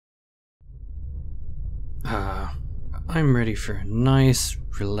I'm ready for a nice,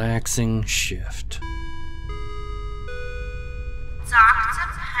 relaxing shift. Dr.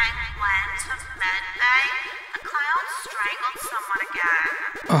 Pengwynd of Medbay, the clown strangled someone again.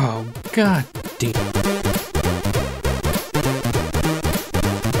 Oh, god damn.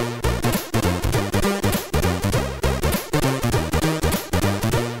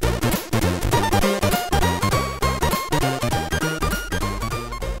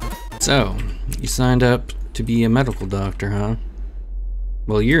 So, you signed up to be a medical doctor, huh?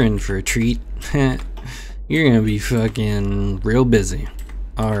 Well, you're in for a treat. You're gonna be fucking real busy.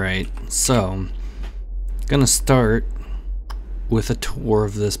 Alright, so, gonna start with a tour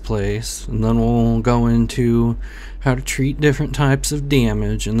of this place, and then we'll go into how to treat different types of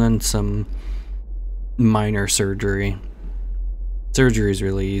damage, and then some minor surgery. Surgery is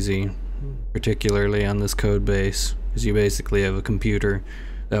really easy, particularly on this code base, because you basically have a computer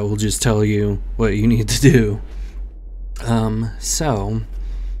that will just tell you what you need to do. So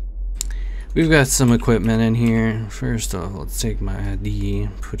we've got some equipment in here. First off, let's take my ID,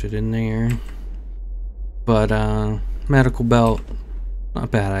 put it in there. But medical belt, not a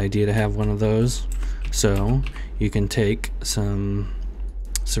bad idea to have one of those. So you can take some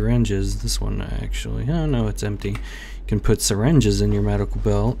syringes. This one actually, oh no, it's empty. You can put syringes in your medical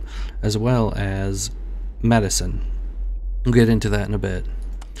belt as well as medicine. We'll get into that in a bit.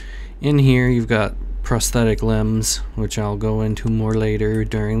 In here you've got prosthetic limbs, which I'll go into more later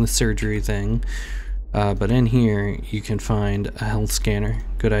during the surgery thing. But in here you can find a health scanner.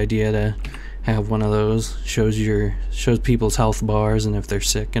 Good idea to have one of those. Shows people's health bars and if they're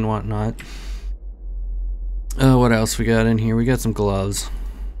sick and whatnot. What else we got in here? We got some gloves.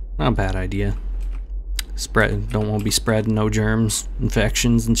 Not a bad idea. Don't want to be spreading no germs,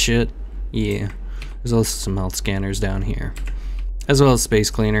 infections and shit. Yeah. There's also some health scanners down here, as well as space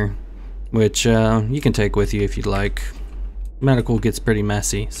cleaner, which you can take with you if you'd like. Medical gets pretty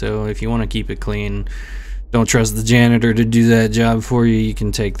messy, so if you want to keep it clean, don't trust the janitor to do that job for you, you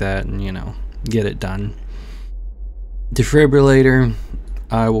can take that and, you know, get it done. Defibrillator,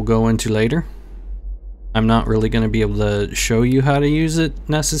 I will go into later. I'm not really going to be able to show you how to use it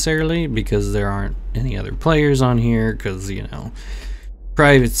necessarily, because there aren't any other players on here, because, you know,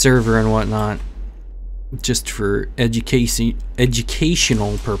 private server and whatnot, just for educational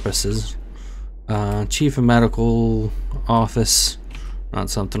purposes. Chief of Medical Office, not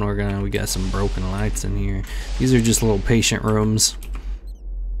something we got some broken lights in here. These are just little patient rooms,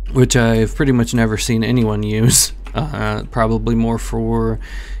 which I've pretty much never seen anyone use. Probably more for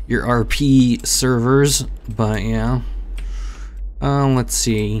your RP servers, but yeah. Let's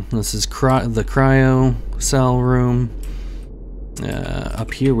see, this is the cryo cell room.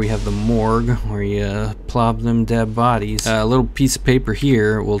 Up here we have the morgue, where you plop them dead bodies. A little piece of paper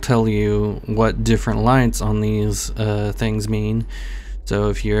here will tell you what different lights on these things mean. So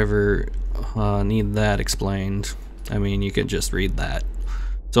if you ever need that explained, I mean, you could just read that.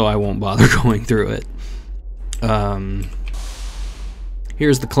 So I won't bother going through it.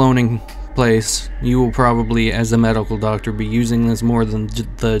 Here's the cloning place. You will probably, as a medical doctor, be using this more than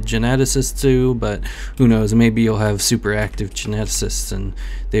the geneticists do, but who knows, maybe you'll have super active geneticists and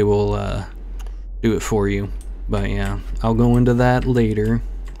they will do it for you. But yeah, I'll go into that later.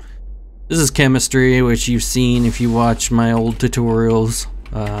 This is chemistry, which you've seen if you watch my old tutorials,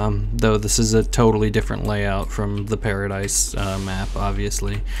 though this is a totally different layout from the Paradise map,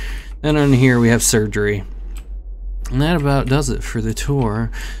 obviously. And on here we have surgery. And that about does it for the tour.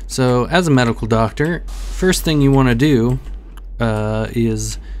 So, as a medical doctor, first thing you want to do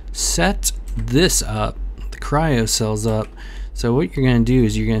is set this up, the cryo cells up. So what you're going to do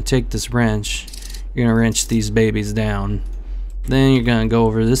is you're going to take this wrench, you're going to wrench these babies down. Then you're going to go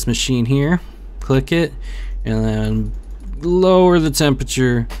over this machine here, click it, and then lower the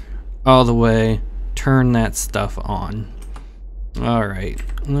temperature all the way, turn that stuff on. Alright,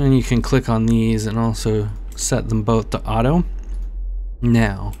 and then you can click on these and also set them both to auto.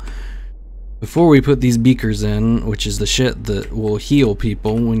 Now, before we put these beakers in, which is the shit that will heal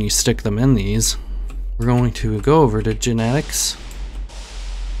people when you stick them in these, we're going to go over to genetics.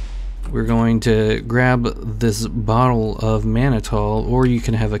 We're going to grab this bottle of mannitol, or you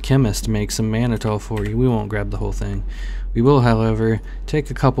can have a chemist make some mannitol for you. We won't grab the whole thing. We will, however, take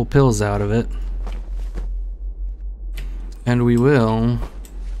a couple pills out of it, and we will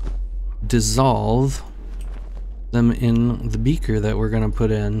dissolve them in the beaker that we're going to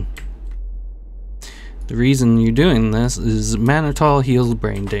put in. The reason you're doing this is mannitol heals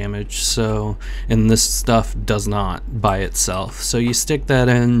brain damage, so, and this stuff does not by itself. So you stick that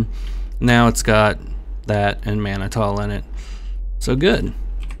in, now it's got that and mannitol in it. So good.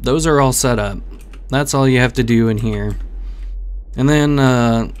 Those are all set up. that's all you have to do in here. And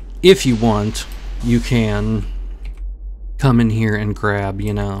then if you want, you can come in here and grab,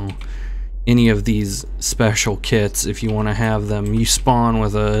 you know, any of these special kits if you want to have them. You spawn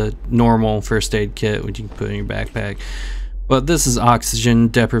with a normal first aid kit, which you can put in your backpack. But this is oxygen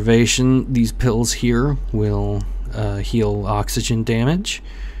deprivation. These pills here will heal oxygen damage.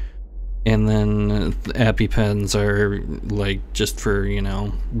 And then the EpiPens are like just for, you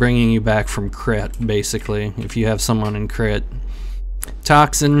know, bringing you back from crit, basically, if you have someone in crit.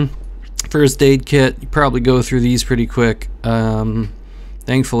 Toxin, first aid kit, you probably go through these pretty quick.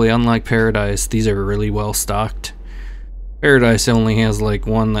 Thankfully, unlike Paradise, these are really well stocked. Paradise only has like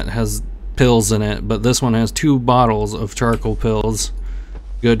one that has pills in it, but this one has 2 bottles of charcoal pills,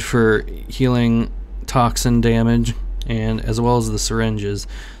 good for healing toxin damage, and as well as the syringes.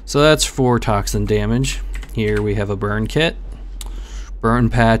 So that's for toxin damage. Here we have a burn kit, burn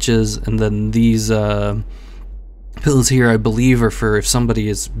patches, and then these pills here I believe are for if somebody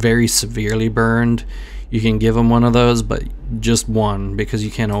is very severely burned. You can give them one of those, but just one, because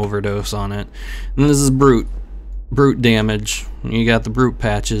you can't overdose on it. And this is brute damage. You got the brute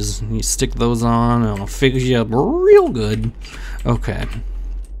patches, you stick those on and it'll fix you up real good. Okay,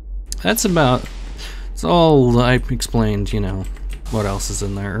 that's all I explained, you know. What else is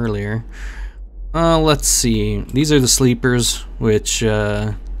in there earlier? Let's see. These are the sleepers, which,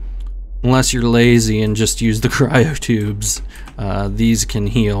 unless you're lazy and just use the cryo tubes, these can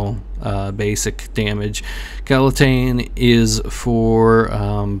heal basic damage. Calitane is for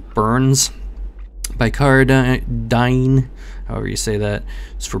burns. Bicardine, however you say that,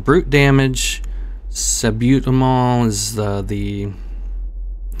 is for brute damage. Sabutamol is the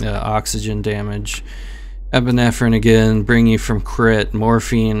oxygen damage. Epinephrine, again, bring you from crit.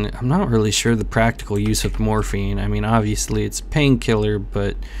 Morphine, I'm not really sure the practical use of morphine. I mean, obviously it's a painkiller,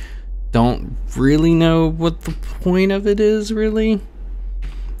 but don't really know what the point of it is, really.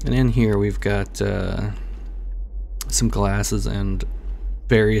 And in here we've got some glasses and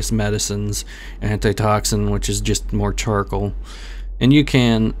various medicines. Antitoxin, which is just more charcoal. And you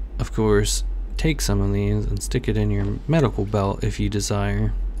can, of course, take some of these and stick it in your medical belt if you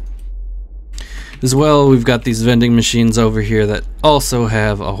desire. As well, we've got these vending machines over here that also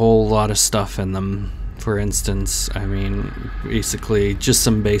have a whole lot of stuff in them. For instance, I mean, basically just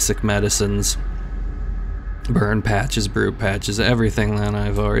some basic medicines, burn patches, brute patches, everything that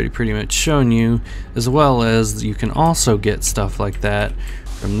I've already pretty much shown you, as well as you can also get stuff like that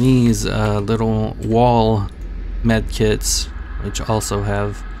from these little wall med kits, which also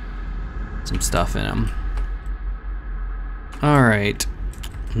have some stuff in them. Alright.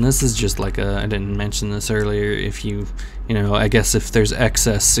 And this is just like I didn't mention this earlier, if you know, I guess if there's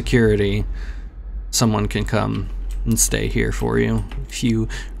excess security, someone can come and stay here for you. If you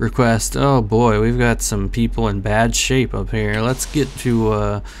request, oh boy, we've got some people in bad shape up here, let's get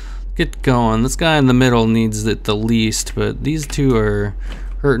going. This guy in the middle needs it the least, but these two are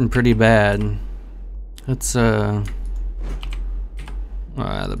hurting pretty bad. Let's, the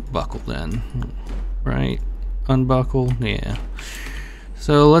buckle then, right? Unbuckle, yeah.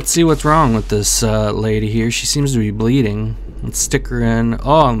 So let's see what's wrong with this lady here. She seems to be bleeding. Let's stick her in.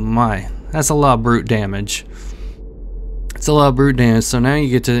 Oh my, that's a lot of brute damage. It's a lot of brute damage. So now you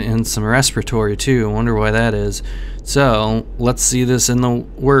get to in some respiratory too. I wonder why that is. So let's see this in the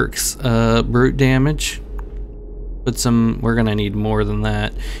works. Brute damage. But we're gonna need more than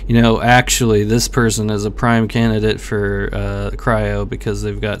that. You know, actually, this person is a prime candidate for cryo because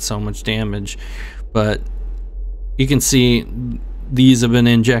they've got so much damage. But you can see these have been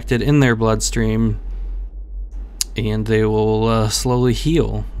injected in their bloodstream, and they will slowly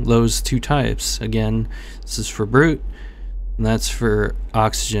heal those 2 types. Again, this is for brute, and that's for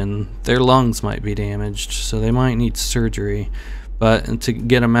oxygen. Their lungs might be damaged, so they might need surgery. But to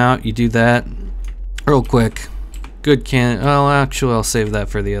get them out, you do that real quick. Good well, actually, I'll save that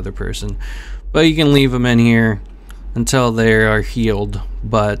for the other person. But you can leave them in here until they are healed,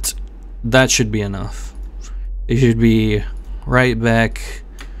 but that should be enough. They should be right back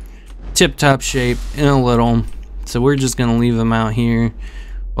tip-top shape in a little, so we're just gonna leave them out here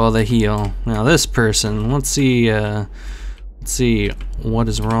while they heal. Now this person, let's see what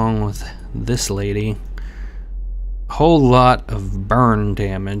is wrong with this lady. A whole lot of burn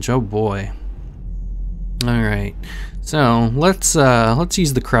damage. Oh boy. Alright, so let's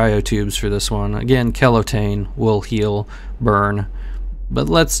use the cryo tubes for this one. Again, Calitane will heal burn, but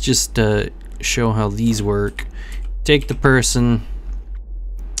let's just show how these work. Take the person.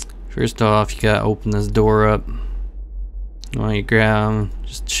 First off, you gotta open this door up. While you grab them,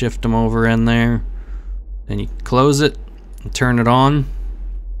 just shift them over in there. Then you close it and turn it on.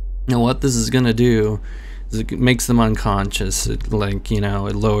 Now what this is going to do is it makes them unconscious. It, like,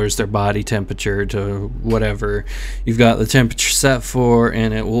 it lowers their body temperature to whatever you've got the temperature set for,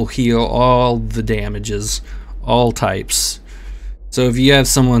 and it will heal all the damages, all types. So if you have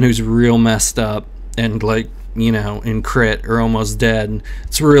someone who's real messed up and, like, in crit or almost dead,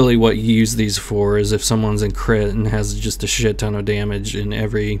 it's really what you use these for, is if someone's in crit and has just a shit ton of damage in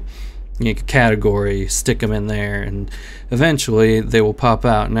every category, stick them in there and eventually they will pop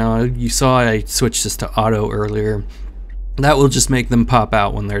out. Now you saw I switched this to auto earlier. That will just make them pop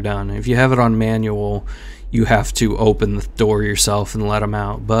out when they're done. If you have it on manual, you have to open the door yourself and let them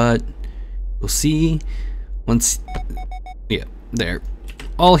out, but you'll see once, yeah, there,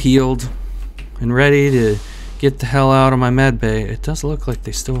 all healed and ready to get the hell out of my med bay. It does look like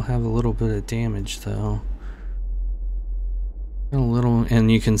they still have a little bit of damage though. A little,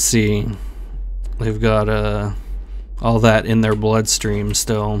 and you can see they've got all that in their bloodstream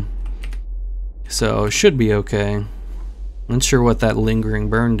still, so it should be okay. Not sure what that lingering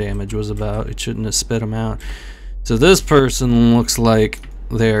burn damage was about. It shouldn't have spit them out. So this person looks like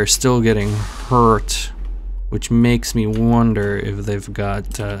they're still getting hurt, which makes me wonder if they've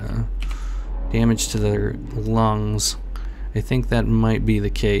got damage to their lungs. I think that might be the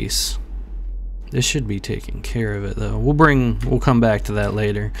case. This should be taking care of it though. We'll come back to that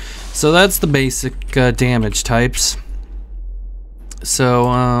later. So that's the basic damage types.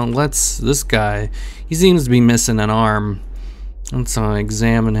 So this guy, he seems to be missing an arm. Let's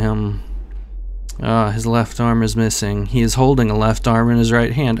examine him. His left arm is missing. He is holding a left arm in his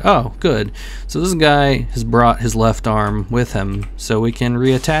right hand. Oh, good. So this guy has brought his left arm with him, so we can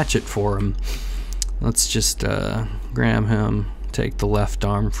reattach it for him. Let's just grab him, take the left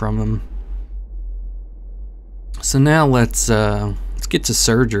arm from him. So now let's get to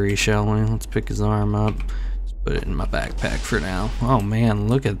surgery, shall we? Let's pick his arm up. Let's put it in my backpack for now. Oh man,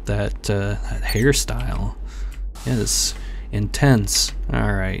 look at that that hairstyle. It is intense.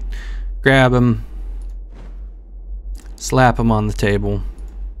 All right, grab him, slap him on the table.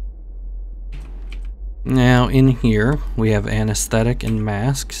 Now in here we have anesthetic and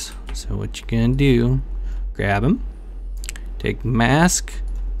masks. So what you're gonna do? Grab him, take mask,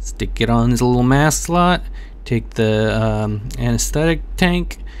 stick it on his little mask slot. Take the anesthetic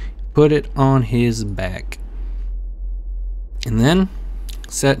tank, put it on his back, and then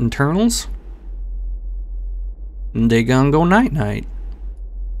set internals, and they gonna go night night.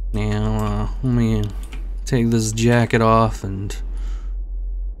 Now let me take this jacket off and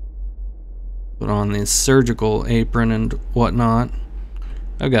put on this surgical apron and whatnot.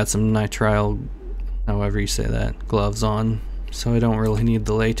 I've got some nitrile, however you say that, gloves on, so I don't really need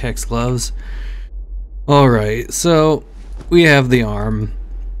the latex gloves. Alright, so we have the arm.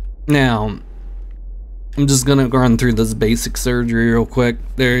 Now, I'm just gonna run through this basic surgery real quick.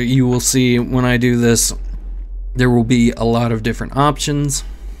 There, you will see when I do this, there will be a lot of different options.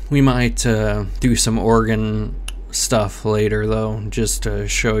 We might do some organ stuff later though, just to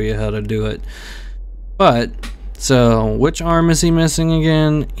show you how to do it. But, so, which arm is he missing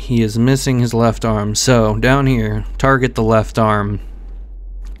again? He is missing his left arm. So, down here, target the left arm.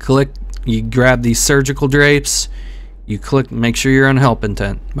 Click. You grab these surgical drapes, you click, make sure you're on help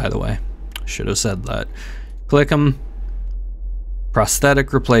intent, by the way. Should have said that. Click them,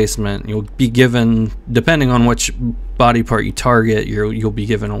 prosthetic replacement. You'll be given, depending on which body part you target, you'll be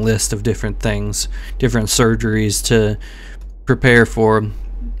given a list of different things, different surgeries to prepare for.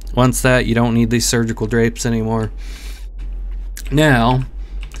 Once that, you don't need these surgical drapes anymore. Now,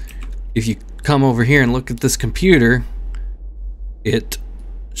 if you come over here and look at this computer, it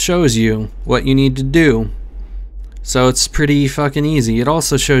shows you what you need to do. So it's pretty fucking easy. It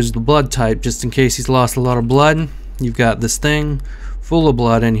also shows the blood type, just in case he's lost a lot of blood. You've got this thing full of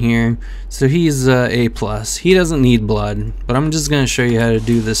blood in here, so he's A+. He doesn't need blood, but I'm just gonna show you how to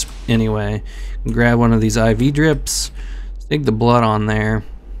do this anyway. Grab one of these IV drips, stick the blood on there,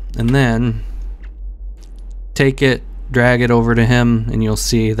 and then take it, drag it over to him, and you'll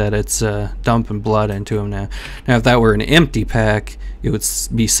see that it's dumping blood into him now. Now if that were an empty pack, it would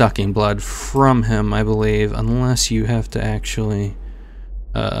be sucking blood from him, I believe, unless you have to actually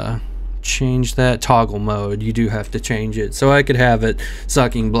change that toggle mode. You do have to change it, so I could have it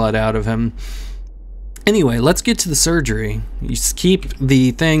sucking blood out of him. Anyway, let's get to the surgery. You just keep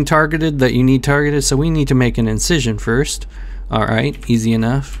the thing targeted that you need targeted, so we need to make an incision first. Alright, easy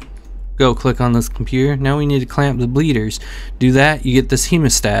enough. Go click on this computer. Now we need to clamp the bleeders. Do that, you get this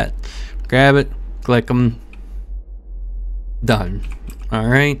hemostat. Grab it, click them. Done.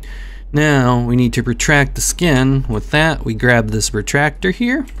 Alright, now we need to retract the skin. With that, we grab this retractor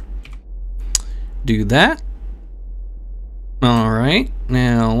here. Do that. Alright,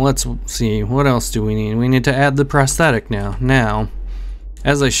 now let's see, what else do we need? We need to add the prosthetic now. Now,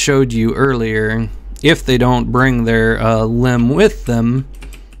 as I showed you earlier, if they don't bring their limb with them,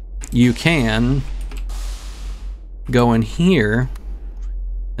 you can go in here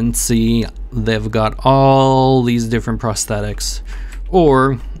and see they've got all these different prosthetics.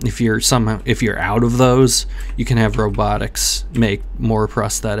 Or if you're out of those, you can have robotics make more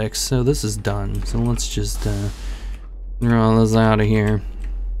prosthetics. So this is done. So let's just draw this out of here.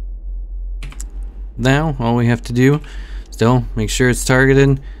 Now all we have to do, still make sure it's targeted,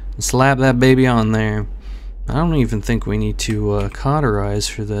 and slap that baby on there. I don't even think we need to cauterize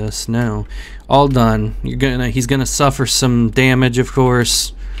for this. No, all done. He's gonna suffer some damage, of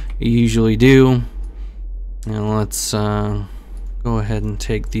course. You usually do. Now let's go ahead and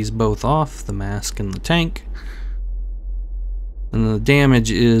take these both off, the mask and the tank. And the damage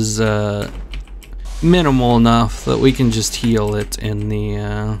is minimal enough that we can just heal it in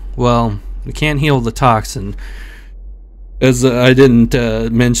the well, we can't heal the toxin, as I didn't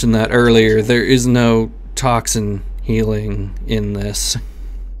mention that earlier. There is no toxin healing in this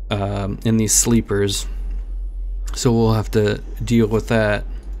in these sleepers, so we'll have to deal with that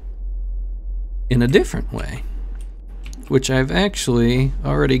in a different way, which I've actually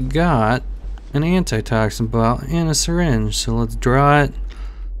already got an antitoxin bottle and a syringe. So let's draw it,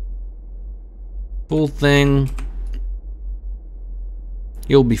 full thing.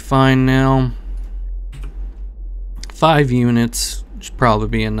 You'll be fine now. 5 units should probably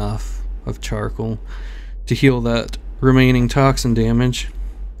be enough of charcoal to heal that remaining toxin damage.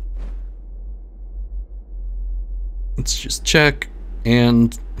 Let's just check,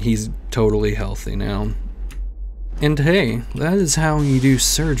 and he's totally healthy now. And hey, that is how you do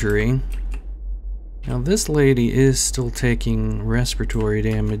surgery. Now this lady is still taking respiratory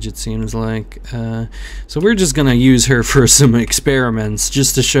damage, it seems like. So we're just gonna use her for some experiments,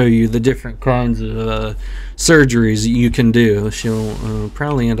 just to show you the different kinds of surgeries you can do. She'll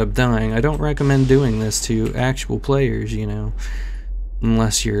probably end up dying. I don't recommend doing this to actual players, you know,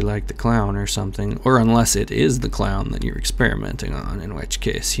 unless you're like the clown or something, or unless it is the clown that you're experimenting on, in which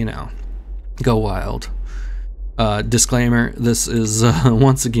case, you know, go wild. Disclaimer, this is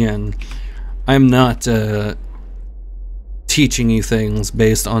once again, I'm not teaching you things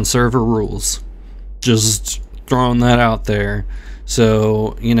based on server rules. Just throwing that out there.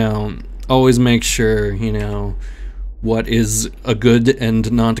 So, you know, always make sure, you know, what is a good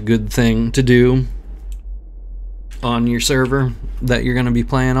and not good thing to do on your server that you're going to be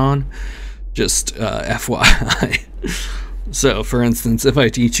playing on. Just FYI. So, for instance, if I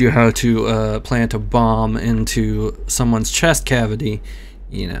teach you how to plant a bomb into someone's chest cavity,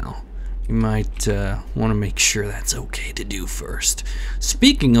 you know, you might want to make sure that's okay to do first.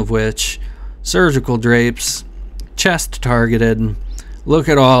 Speaking of which, surgical drapes, chest targeted. Look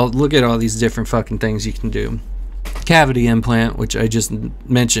at all these different fucking things you can do. Cavity implant, which I just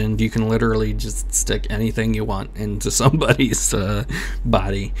mentioned, you can literally just stick anything you want into somebody's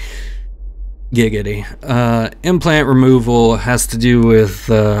body. Giggity. Implant removal has to do with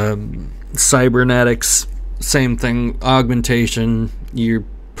cybernetics. Same thing. Augmentation. You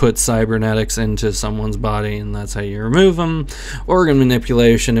put cybernetics into someone's body, and that's how you remove them. Organ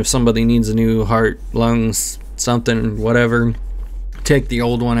manipulation. If somebody needs a new heart, lungs, something, whatever, take the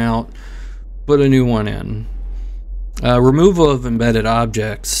old one out, put a new one in. Removal of embedded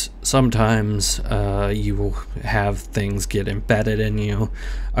objects. Sometimes you will have things get embedded in you.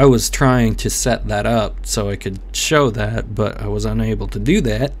 I was trying to set that up so I could show that, but I was unable to do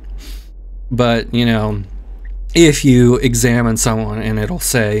that. But, you know, if you examine someone and it'll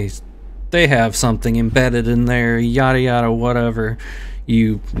say they have something embedded in there, yada yada, whatever,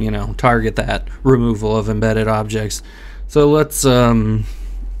 you know, target that. Removal of embedded objects. So let's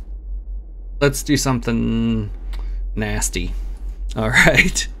do something nasty. All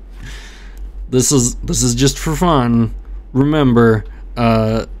right, this is just for fun. Remember,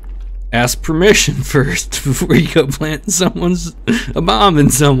 ask permission first before you go planting a bomb in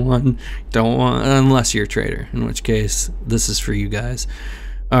someone. Don't want, unless you're a traitor, in which case this is for you guys.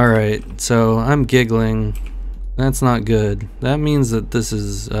 All right, so I'm giggling. That's not good. That means that this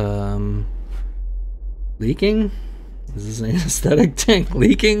is leaking. Is this an anesthetic tank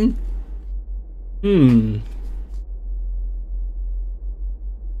leaking?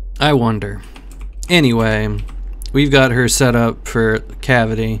 I wonder. Anyway, we've got her set up for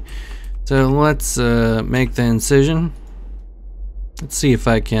cavity. So let's make the incision. Let's see if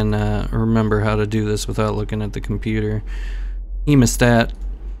I can remember how to do this without looking at the computer. Hemostat.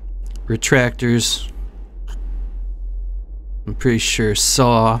 Retractors. I'm pretty sure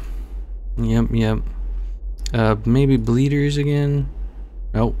saw. Yep. Maybe bleeders again.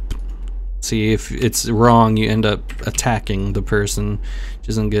 Nope. See, if it's wrong, you end up attacking the person, which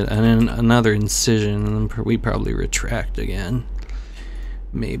isn't good. And then another incision, and then we probably retract again.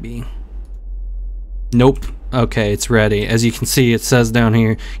 Maybe. Nope. Okay, it's ready. As you can see, it says down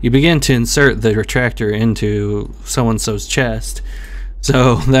here, you begin to insert the retractor into so-and-so's chest.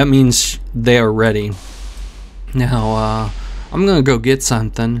 So that means they are ready. Now, I'm gonna go get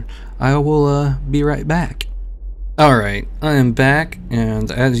something. I will be right back. Alright, I am back,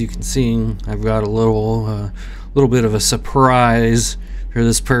 and as you can see, I've got a little bit of a surprise for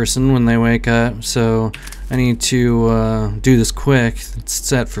this person when they wake up. So I need to do this quick. It's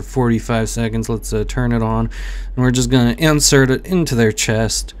set for 45 seconds. Let's turn it on, and we're just gonna insert it into their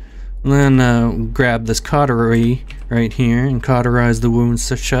chest, and then grab this cautery right here and cauterize the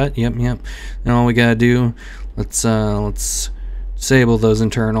wounds shut. Yep. And all we gotta do, let's disable those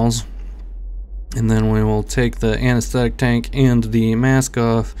internals. And then we will take the anesthetic tank and the mask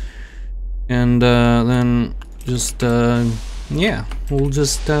off, and then just yeah, we'll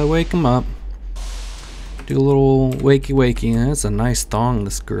just wake them up. Do a little wakey. That's a nice thong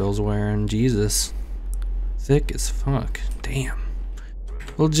this girl's wearing. Jesus, thick as fuck. Damn.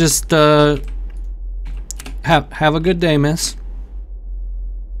 We'll just have a good day, miss.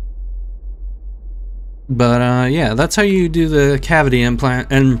 But yeah, that's how you do the cavity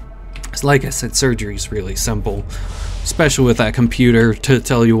implant. And like I said, surgery is really simple, especially with that computer to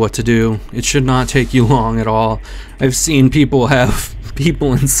tell you what to do. It should not take you long at all. I've seen people have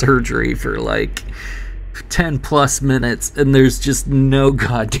people in surgery for like 10+ minutes, and there's just no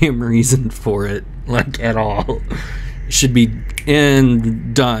goddamn reason for it, like, at all. It should be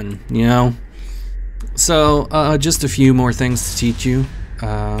done, you know? So, just a few more things to teach you.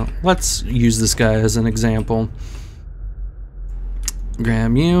 Let's use this guy as an example.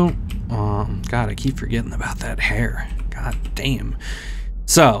 Grab you. God, I keep forgetting about that hair. God damn.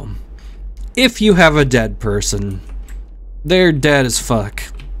 So, if you have a dead person, they're dead as fuck.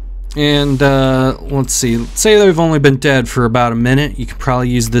 And, let's see. Say they've only been dead for about a minute. You can probably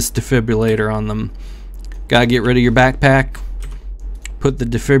use this defibrillator on them. Gotta get rid of your backpack. Put the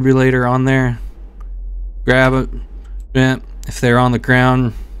defibrillator on there. Grab it. Yeah. If they're on the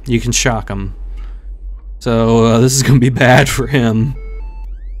ground, you can shock them. So, this is gonna be bad for him.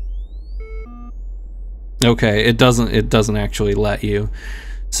 Okay, it doesn't actually let you.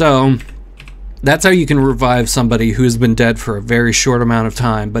 So that's how you can revive somebody who's been dead for a very short amount of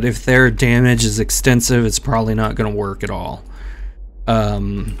time. But if their damage is extensive, it's probably not going to work at all.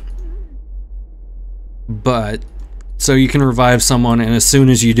 But so you can revive someone, and as soon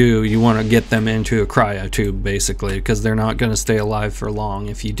as you do, you want to get them into a cryo tube, basically, because they're not going to stay alive for long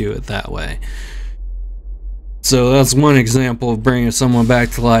if you do it that way. So that's one example of bringing someone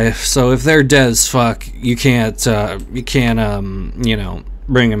back to life. So if they're dead as fuck, you can't you know,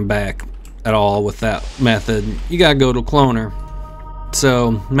 bring them back at all with that method. You gotta go to cloner.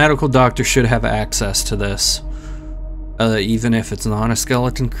 So medical doctor should have access to this. Even if it's not a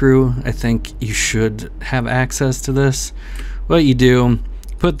skeleton crew, I think you should have access to this. What you do,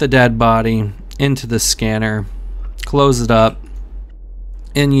 put the dead body into the scanner, close it up,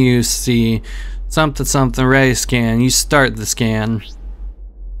 and you see something ready scan. You start the scan.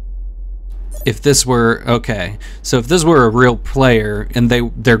 If this were okay, so if this were a real player and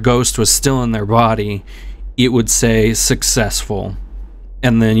their ghost was still in their body, it would say successful,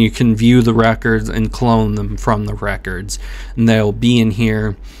 and then you can view the records and clone them from the records, and they'll be in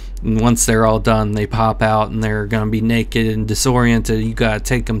here. And once they're all done, they pop out and they're gonna be naked and disoriented. You gotta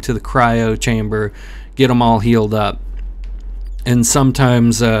take them to the cryo chamber, get them all healed up. And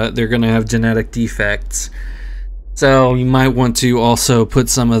sometimes they're going to have genetic defects. So you might want to also put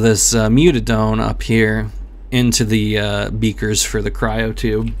some of this mutadone up here into the beakers for the cryo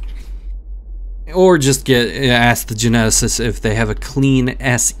tube. Or just ask the geneticist if they have a clean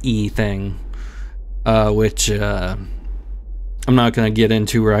SE thing. Which I'm not going to get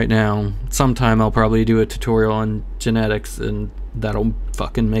into right now. Sometime I'll probably do a tutorial on genetics, and that'll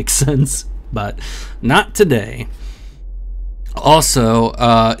fucking make sense. But not today. Also,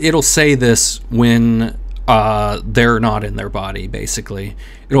 it'll say this when they're not in their body, basically.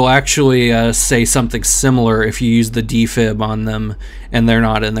 It'll actually say something similar if you use the defib on them and they're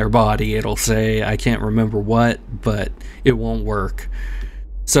not in their body. It'll say, I can't remember what, but it won't work.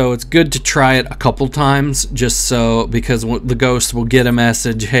 So it's good to try it a couple times, just so, because the ghost will get a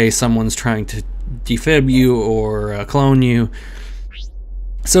message, hey, someone's trying to defib you or clone you.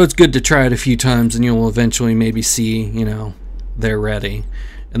 So it's good to try it a few times, and you'll eventually maybe see, you know, they're ready.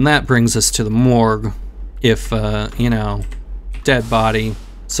 And that brings us to the morgue. If you know, dead body,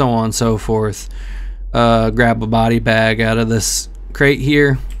 so on and so forth. grab a body bag out of this crate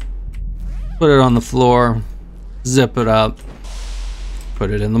here, put it on the floor, zip it up,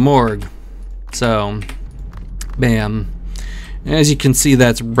 put it in the morgue. So, bam. As you can see,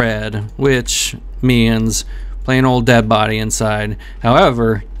 that's red, which means plain old dead body inside.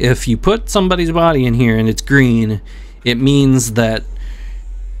 However, if you put somebody's body in here and it's green, it means that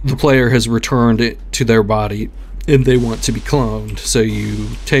the player has returned it to their body and they want to be cloned. So you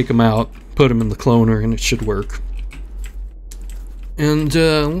take them out, put them in the cloner, and it should work. And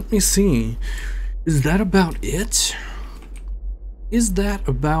let me see. Is that about it? Is that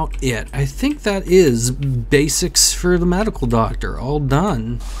about it? I think that is basics for the medical doctor all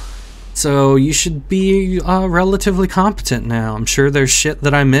done. So you should be relatively competent now. I'm sure there's shit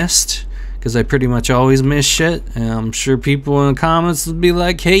that I missed, because I pretty much always miss shit. And I'm sure people in the comments will be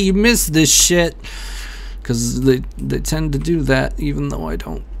like, hey, you missed this shit. Because they tend to do that, even though I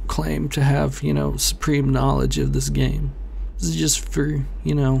don't claim to have, you know, supreme knowledge of this game. This is just for,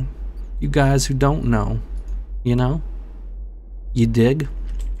 you know, you guys who don't know, you know? You dig?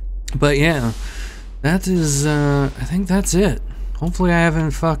 But yeah, that is, I think that's it. Hopefully I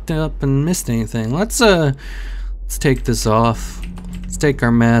haven't fucked up and missed anything. Let's take this off. Let's take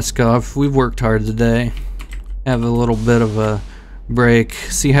our mask off. We've worked hard today. Have a little bit of a break.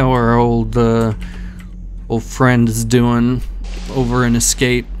 See how our old friend is doing over in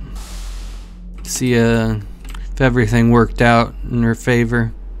Escape. See if everything worked out in her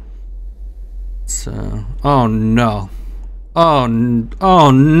favor. So, oh no. Oh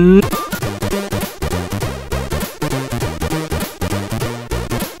no.